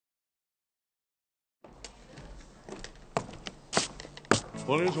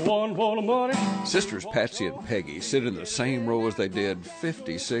Well, it's one for the money. Sisters Patsy and Peggy sit in the same row as they did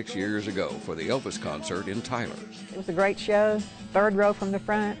 56 years ago for the Elvis concert in Tyler. It was a great show. Third row from the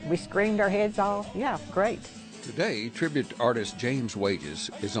front. We screamed our heads off. Yeah, great. Today, tribute artist James Wages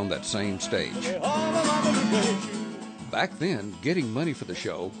is on that same stage. Back then, getting money for the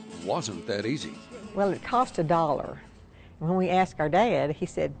show wasn't that easy. Well, it cost $1. When we asked our dad, he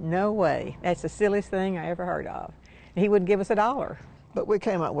said, "No way. That's the silliest thing I ever heard of." And he wouldn't give us $1. But we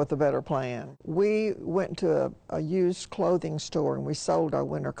came up with a better plan. We went to a used clothing store and we sold our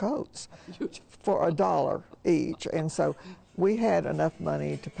winter coats for $1 each. And so we had enough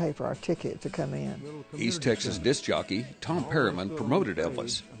money to pay for our ticket to come in. East Texas disc jockey Tom Perriman promoted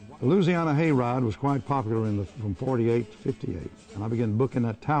Elvis. The Louisiana hayride was quite popular from 48 to 58, and I began booking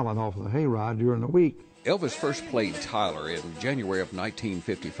that talent off of the hayride during the week. Elvis first played Tyler in January of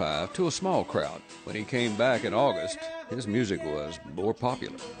 1955 to a small crowd. When he came back in August, his music was more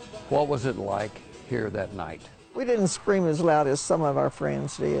popular. What was it like here that night? We didn't scream as loud as some of our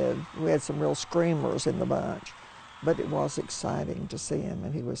friends did. We had some real screamers in the bunch, but it was exciting to see him,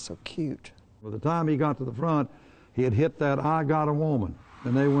 and he was so cute. By the time he got to the front, he had hit that "I Got a Woman,"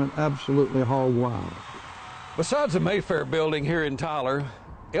 and they went absolutely hog wild. Besides the Mayfair building here in Tyler,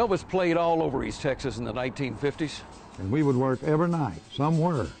 Elvis played all over East Texas in the 1950s. And we would work every night,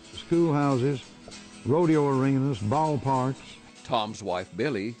 somewhere, schoolhouses, rodeo arenas, ballparks. Tom's wife,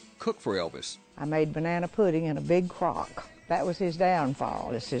 Billy, cooked for Elvis. I made banana pudding in a big crock. That was his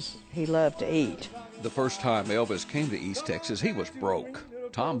downfall. He loved to eat. The first time Elvis came to East Texas, he was broke.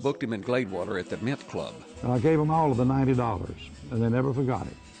 Tom booked him in Gladewater at the Mint Club. And I gave him all of the $90, and they never forgot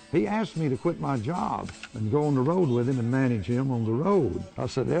it. He asked me to quit my job and go on the road with him and manage him on the road. I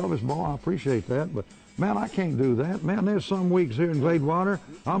said, "Elvis, boy, I appreciate that, but man, I can't do that. Man, there's some weeks here in Gladewater,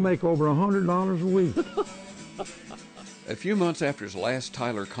 I'll make over $100 a week." A few months after his last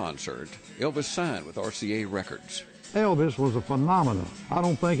Tyler concert, Elvis signed with RCA Records. Elvis was a phenomenon. I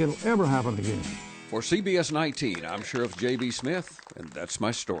don't think it'll ever happen again. For CBS 19, I'm Sheriff J.B. Smith, and that's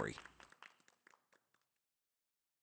my story.